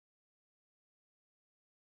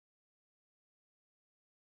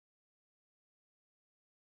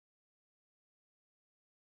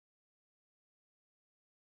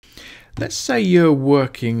let's say you're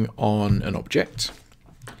working on an object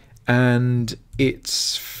and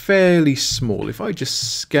it's fairly small. If I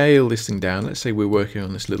just scale this thing down, let's say we're working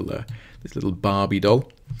on this little Barbie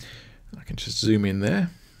doll. I can just zoom in there.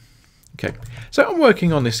 Okay, so I'm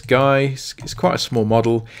working on this guy. It's quite a small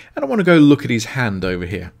model, and I want to go look at his hand over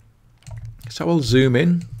here. So I'll zoom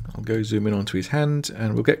in. I'll go zoom in onto his hand,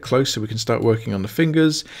 and we'll get close so we can start working on the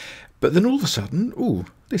fingers. But then all of a sudden, ooh,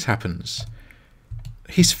 this happens.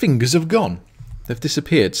 His fingers have gone. They've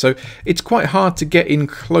disappeared. So it's quite hard to get in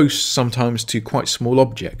close sometimes to quite small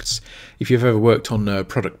objects. If you've ever worked on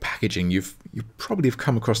product packaging, you probably have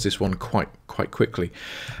come across this one quite quickly.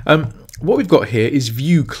 What we've got here is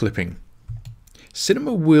view clipping.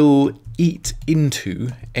 Cinema will eat into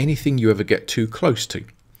anything you ever get too close to.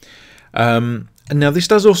 And now this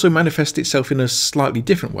does also manifest itself in a slightly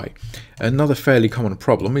different way. Another fairly common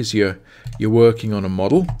problem is you're working on a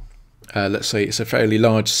model. Let's say it's a fairly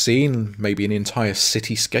large scene, maybe an entire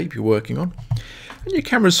cityscape you're working on. And your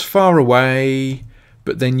camera's far away,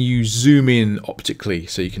 but then you zoom in optically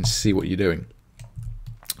so you can see what you're doing.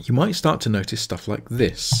 You might start to notice stuff like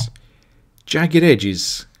this. Jagged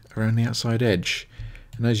edges around the outside edge.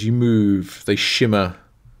 And as you move, they shimmer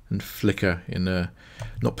and flicker in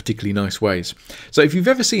not particularly nice ways. So if you've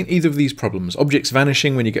ever seen either of these problems, objects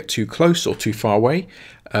vanishing when you get too close or too far away,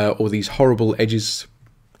 or these horrible edges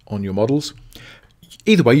on your models,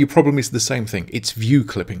 either way your problem is the same thing. It's view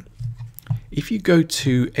clipping. If you go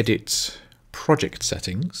to Edit Project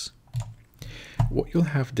Settings, what you'll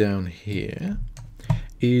have down here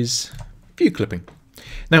is view clipping.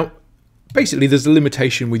 Now basically there's a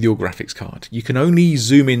limitation with your graphics card. You can only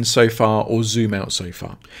zoom in so far or zoom out so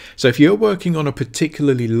far. So if you're working on a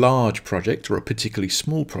particularly large project or a particularly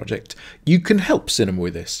small project, you can help Cinema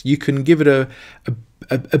with this. You can give it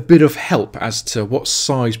a bit of help as to what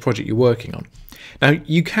size project you're working on. Now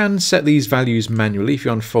you can set these values manually. If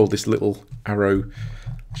you unfold this little arrow,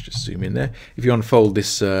 let's just zoom in there. If you unfold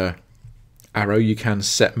this arrow, you can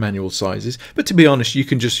set manual sizes, but to be honest you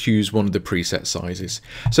can just use one of the preset sizes.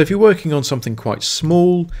 So if you're working on something quite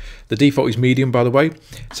small, the default is medium by the way,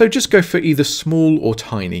 so just go for either small or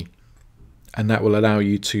tiny, and that will allow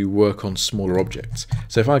you to work on smaller objects.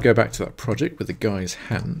 So if I go back to that project with the guy's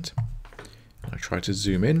hand, I try to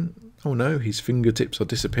zoom in. Oh no, his fingertips are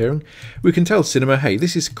disappearing. We can tell Cinema, hey,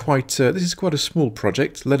 this is quite a small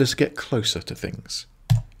project. Let us get closer to things.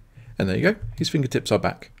 And there you go. His fingertips are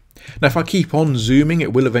back. Now, if I keep on zooming,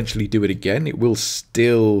 it will eventually do it again. It will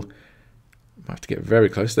still. I have to get very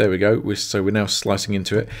close. There we go. So we're now slicing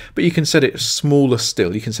into it. But you can set it smaller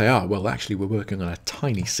still. You can say, well, actually, we're working on a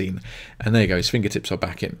tiny scene. And there you go. His fingertips are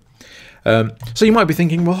back in. So you might be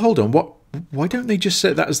thinking, well, hold on. Why don't they just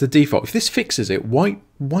set that as the default? If this fixes it, why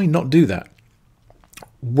not do that?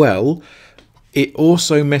 Well, it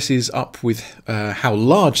also messes up with how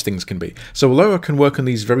large things can be. So although I can work on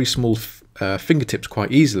these very small fingertips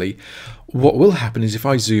quite easily, what will happen is if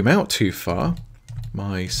I zoom out too far,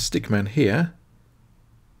 my stickman here,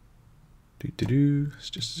 let's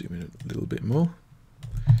just zoom in a little bit more.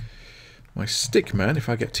 My stickman, if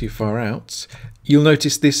I get too far out, you'll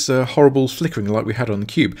notice this horrible flickering like we had on the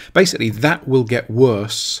cube. Basically, that will get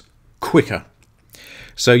worse quicker.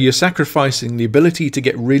 So you're sacrificing the ability to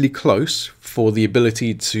get really close for the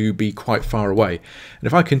ability to be quite far away. And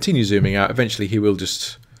if I continue zooming out, eventually he will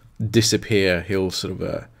just disappear. He'll sort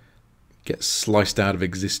of get sliced out of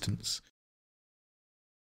existence.